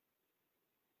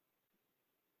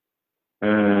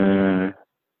 Mm,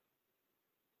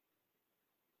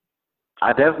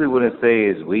 I definitely wouldn't say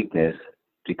it's weakness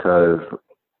because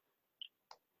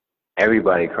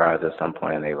everybody cries at some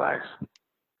point in their lives.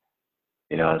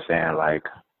 You know what I'm saying? Like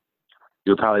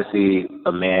you'll probably see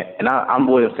a man, and I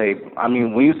wouldn't say. I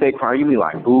mean, when you say cry, you mean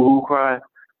like boo-hoo cry,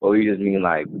 or you just mean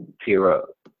like tear up?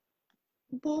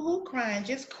 Boo-hoo crying,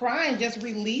 just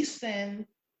releasing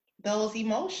those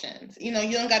emotions. You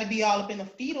don't got to be all up in a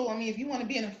fetal. I mean, if you want to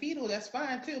be in a fetal, that's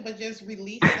fine too, but just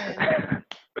releasing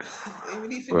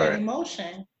that Right.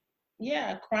 emotion.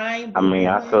 Yeah, crying, I mean,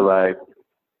 I feel boo-hooing. like.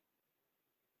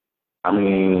 I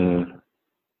mean,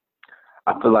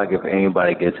 I feel like if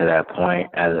anybody gets to that point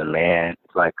as a man,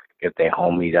 like if their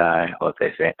homie die or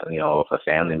if if a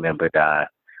family member die,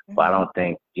 but I Hmm. don't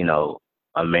think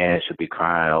a man should be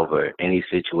crying over any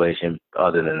situation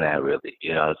other than that. Really,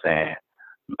 you know what I'm saying?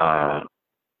 Um,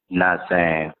 not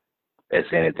saying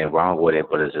there's anything wrong with it,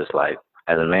 but it's just like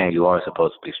as a man, you are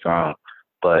supposed to be strong,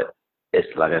 but it's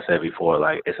like I said before,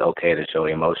 like it's okay to show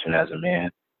emotion as a man.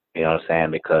 You know what I'm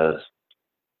saying? Because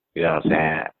you know what I'm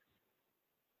saying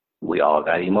we all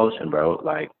got emotion, bro.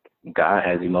 Like God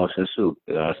has emotions too.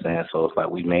 You know what I'm saying? So it's like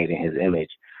we made in His image.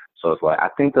 So it's like I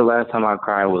think the last time I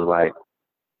cried was like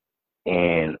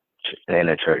in in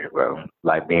the church, bro.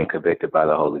 Like being convicted by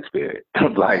the Holy Spirit,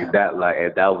 like Yeah. that. Like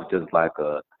and that was just like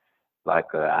a like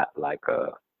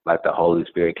the Holy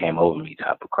Spirit came over me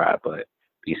type of cry. But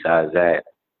besides that,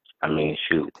 I mean,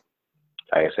 shoot.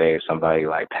 Like I say, if somebody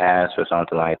like passed or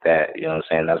something like that, you know what I'm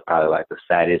saying? That's probably like the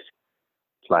saddest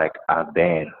like I've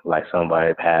been like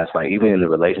somebody passed, like even in the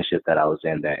relationship that I was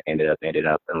in that ended up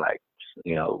and like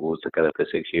we was together for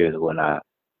 6 years when I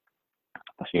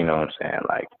you know what I'm saying,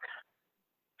 like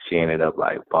she ended up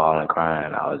like bawling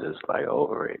crying. I was just like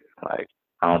over it. Like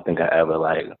I don't think I ever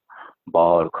like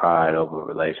bawled cried over a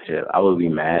relationship. I would be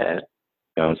mad,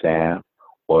 you know what I'm saying?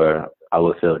 Or I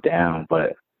would feel down,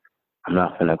 but I'm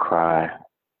not gonna cry,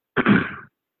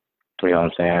 you know what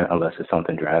I'm saying, unless it's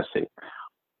something drastic.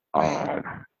 Right.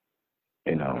 Um,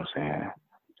 you know what I'm saying?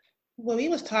 Well, we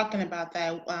was talking about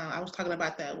that. I was talking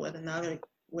about that with another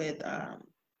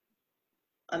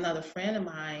friend of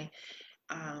mine.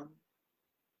 Um,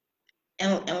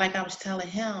 and like I was telling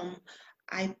him,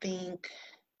 I think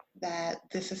that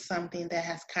this is something that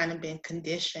has kind of been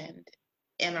conditioned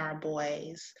in our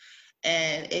boys.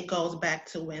 And it goes back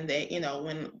to when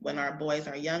when our boys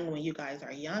are young, when you guys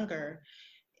are younger,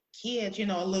 kids,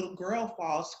 a little girl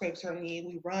falls, scrapes her knee,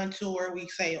 we run to her, we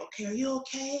say, okay, are you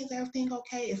okay? Is everything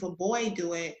okay? If a boy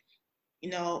do it,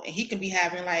 and he can be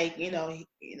having like,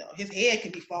 his head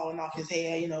could be falling off his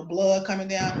head, blood coming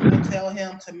down, we'll tell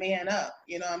him to man up,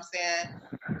 you know what I'm saying?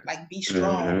 Like be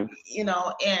strong,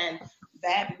 Mhm. and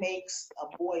that makes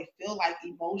a boy feel like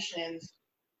emotions,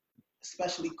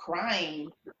 especially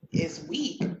crying, is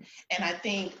weak. And I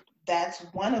think that's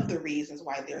one of the reasons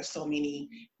why there are so many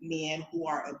men who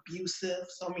are abusive,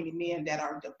 so many men that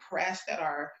are depressed, that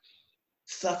are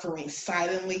suffering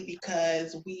silently,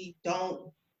 because we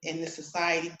don't in this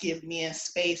society give men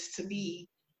space to be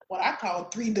what I call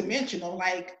three-dimensional.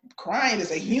 Like crying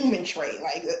is a human trait.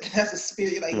 Like that's a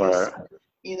spirit. Like Right.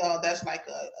 that's like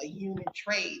a human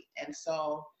trait. And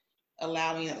so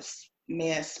allowing us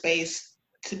men space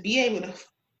to be able to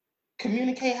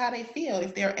communicate how they feel.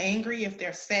 If they're angry, if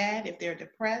they're sad, if they're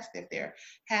depressed, if they're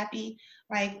happy,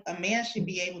 like a man should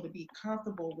be able to be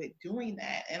comfortable with doing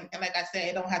that. And like I said,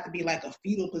 it don't have to be like a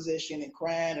fetal position and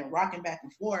crying and rocking back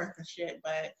and forth and shit,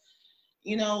 but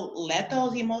let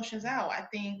those emotions out. I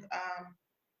think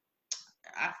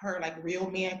I've heard like real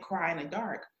men cry in the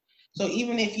dark. So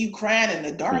even if you crying in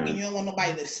the dark and Mm. you don't want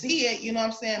nobody to see it, you know what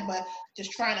I'm saying? But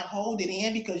just trying to hold it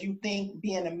in because you think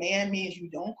being a man means you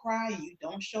don't cry, you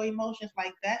don't show emotions,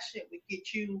 like that shit would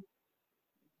get you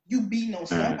beating on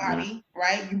Mhm. somebody,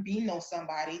 right? You beating on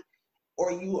somebody,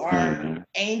 or you are Mhm.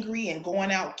 angry and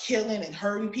going out killing and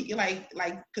hurting people,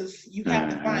 like because you have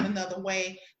to find Mhm. another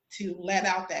way to let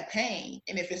out that pain.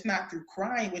 And if it's not through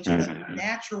crying, which is a Mhm.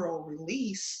 natural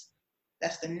release,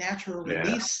 that's the natural Yeah.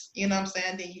 release, you know what I'm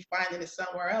saying? Then you find it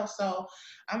somewhere else. So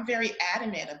I'm very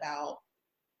adamant about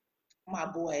my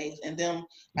boys and them.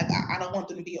 Like I don't want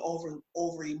them to be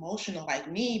over emotional like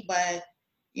me, but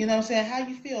you know what I'm saying? How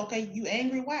you feel? Okay, you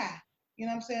angry? Why? You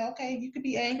know what I'm saying? Okay, you could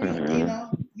be angry,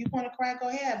 Mhm. you want to cry, go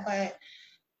ahead. But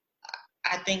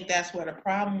I think that's where the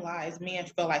problem lies. Men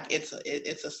feel like it's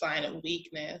a sign of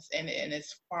weakness, and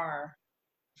it's far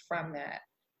from that.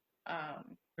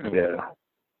 Um, Yeah.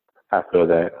 I feel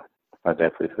that. I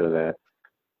definitely feel that.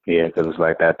 Yeah, because it's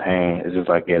like that pain. It's just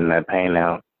like getting that pain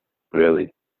out,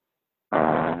 really.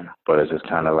 But it's just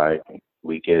kind of like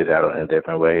we get it out in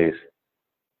different ways.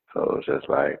 So it's just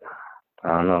like, I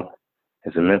don't know.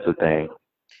 It's a mental thing,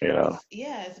 you know.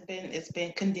 It's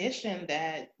been conditioned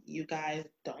that you guys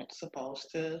don't supposed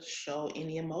to show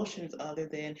any emotions other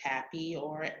than happy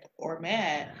or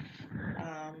mad.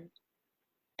 Um,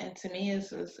 and to me,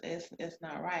 it's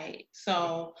not right.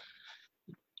 So,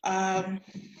 um,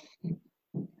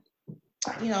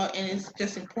 and it's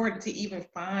just important to even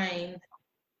find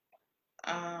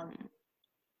um,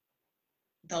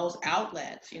 those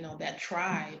outlets, that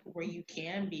tribe where you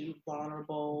can be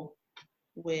vulnerable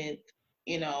with,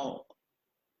 you know,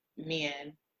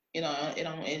 men.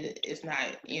 It's not,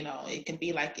 it can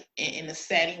be like in a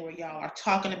setting where y'all are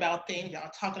talking about things,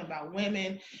 y'all talking about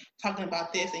women, talking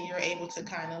about this, and you're able to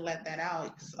kind of let that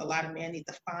out. A lot of men need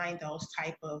to find those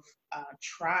type of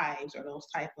tribes or those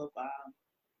type of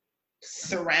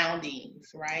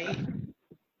surroundings, right?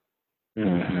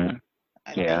 Hmm.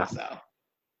 I Yeah. think so.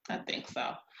 I think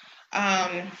so.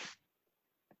 Um,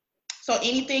 so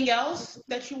anything else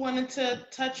that you wanted to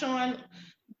touch on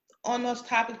those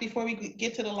topics before we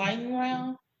get to the lightning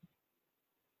round?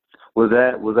 Was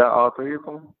that all three of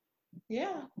them?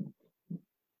 Yeah.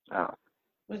 Oh,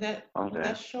 Was that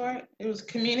okay. short? It was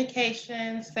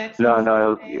communication, sex on the No, first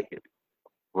no, date,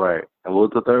 right. And what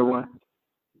was the third one?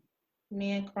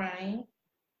 men crying.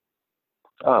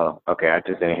 Oh, okay. I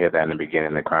just didn't hear that in the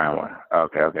beginning, the crime one.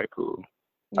 Okay, cool.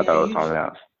 I Yeah, thought it was something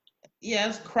else.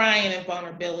 it's crying and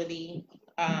vulnerability.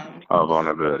 Oh,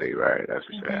 vulnerability, right. That's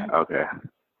what you said. Mhm. Okay.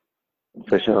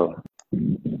 For Yeah. sure.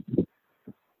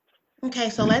 Okay,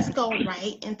 so let's go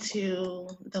right into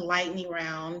the lightning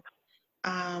round.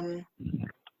 Um,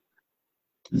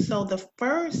 so the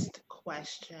first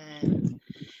question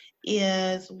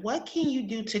is, what can you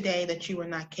do today that you were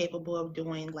not capable of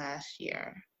doing last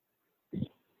year?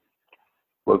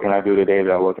 What can I do today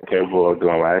that I wasn't capable of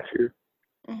doing last year?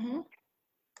 Mm-hmm.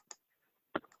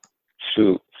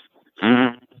 Shoot.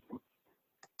 Mm,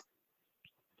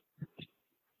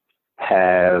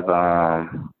 have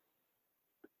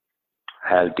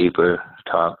have deeper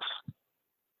talks,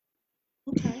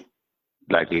 Okay.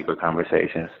 like Okay. deeper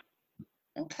conversations.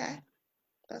 Okay.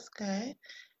 That's good.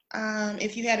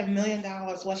 If you had $1 million,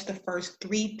 what's the first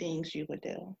 3 things you would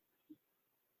do?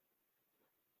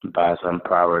 Buy some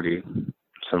property,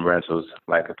 some rentals,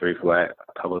 like a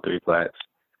couple of three flats.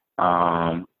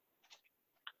 Um,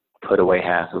 put away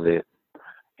half of it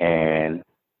and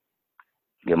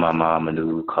get my mom a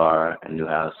new car, a new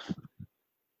house.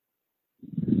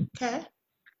 Okay.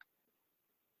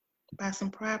 Buy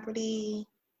some property,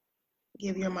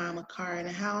 give your mom a car and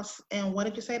a house. And what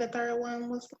did you say the third one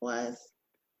was?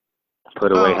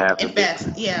 Put away Oh, half of it.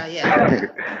 invest. Yeah,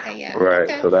 invest. Okay, yeah. Right.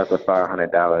 Okay. So that's a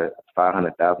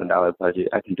 $500,000 budget.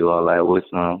 I can do all that with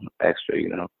some extra,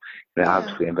 And Yeah,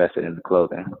 obviously invest it in the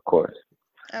clothing, of course.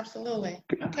 absolutely.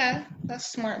 Okay. That's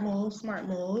smart moves, smart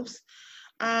moves.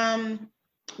 Um,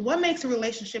 what makes a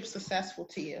relationship successful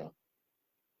to you?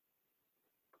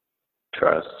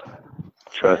 Trust.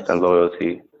 Trust and Trust.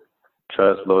 loyalty.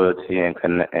 Trust, loyalty,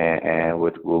 and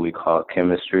what we call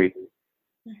chemistry.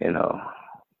 You Hmm. know,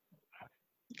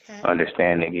 Okay.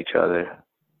 understanding each other.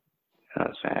 You know what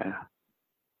I'm saying?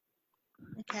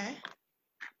 Okay.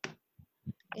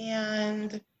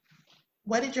 And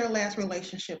what did your last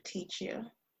relationship teach you?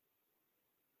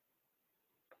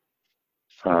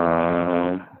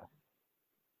 Um,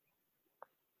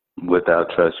 without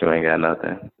trust, you ain't got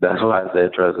nothing. That's why I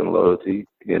said trust and loyalty.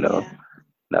 Yeah.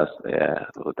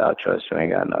 Without trust, you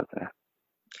ain't got nothing.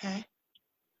 Okay.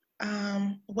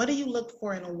 What do you look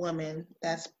for in a woman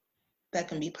that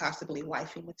can be possibly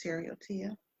wifey material to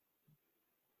you?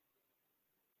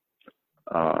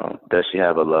 Does she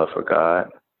have a love for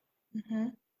God? Hmm.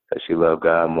 Does she love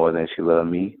God more than she love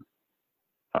me?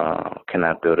 Can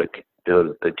I build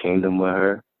the kingdom with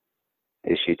her?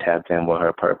 Is she tapped in with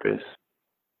her purpose?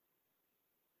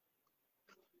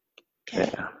 Okay.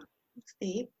 Yeah.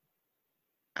 Steve.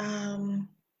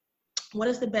 What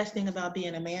is the best thing about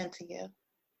being a man to you?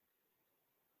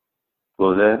 What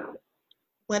was that?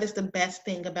 What is the best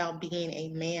thing about being a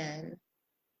man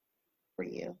for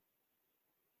you?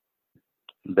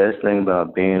 Best thing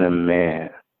about being a man,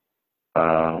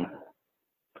 um,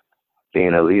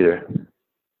 being a leader.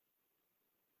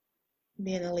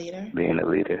 Being a leader? Being a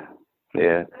leader.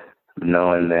 Yeah.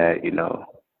 Knowing that,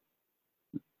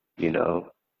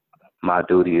 my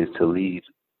duty is to lead.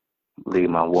 Lead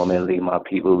my woman, lead my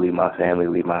people, lead my family,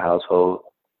 lead my household.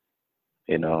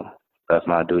 You know, that's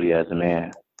my duty as a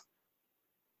man.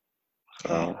 Okay.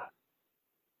 So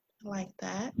I like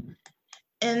that.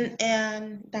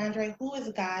 And Dondre, who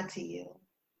is God to you?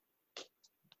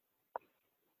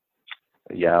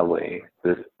 Yahweh.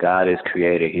 This God is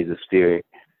creator. He's a spirit.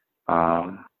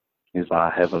 Um, he's my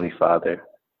heavenly Father.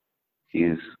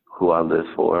 He's who I live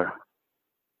for,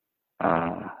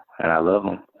 and I love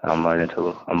him. I'm learning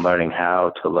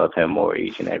how to love him more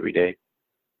each and every day.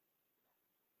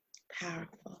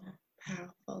 Powerful,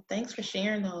 powerful. Thanks for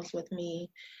sharing those with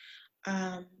me.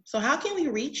 So how can we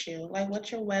reach you? Like,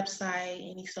 what's your website?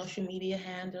 Any social media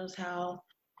handles? How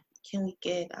can we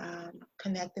get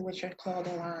connected with your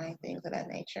clothing line? Things of that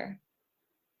nature.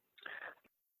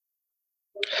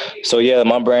 So yeah,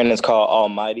 my brand is called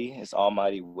Almighty. It's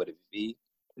Almighty with a V.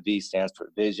 V stands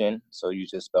for vision. So you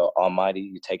just spell Almighty.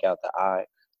 You take out the I,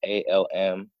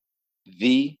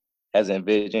 ALMV as in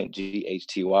vision,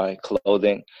 GHTY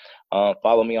clothing.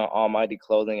 Follow me on Almighty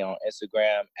Clothing on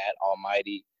Instagram at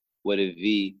Almighty with a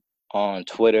V on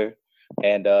Twitter.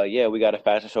 And yeah, we got a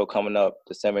fashion show coming up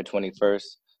December 21st.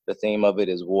 The theme of it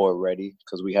is war ready,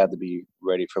 because we have to be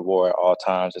ready for war at all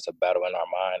times. It's a battle in our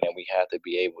mind, and we have to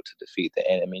be able to defeat the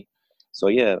enemy. So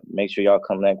yeah, make sure y'all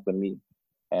connect with me.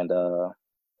 And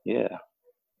yeah.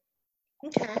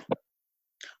 Okay.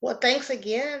 Well, thanks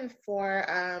again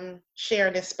for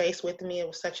sharing this space with me. It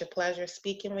was such a pleasure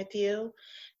speaking with you.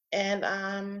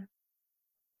 And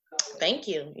thank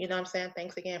you. You know what I'm saying?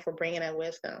 Thanks again for bringing that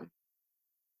wisdom.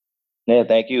 Yeah,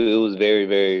 thank you. It was very,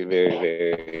 very, very,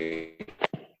 very,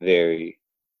 very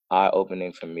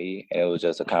eye-opening for me, and it was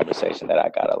just a conversation that I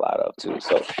got a lot of too.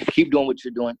 So keep doing what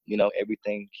you're doing.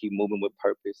 Everything. Keep moving with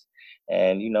purpose,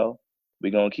 and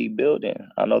we're gonna keep building.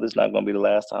 I know this is not gonna be the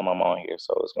last time I'm on here,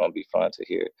 so it's gonna be fun to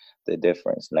hear the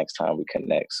difference next time we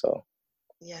connect. So.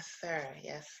 Yes, sir.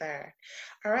 Yes, sir.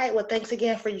 All right. Well, thanks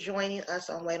again for joining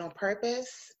us on Wait on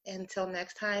Purpose. Until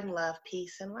next time, love,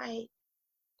 peace, and light.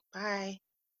 Bye.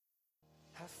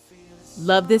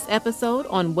 Love this episode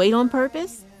on Wait on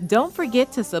Purpose? Don't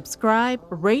forget to subscribe,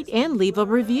 rate, and leave a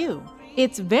review.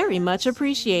 It's very much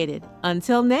appreciated.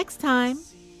 Until next time.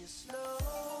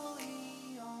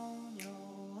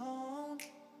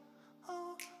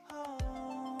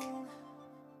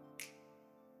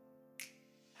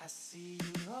 I see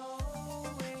you.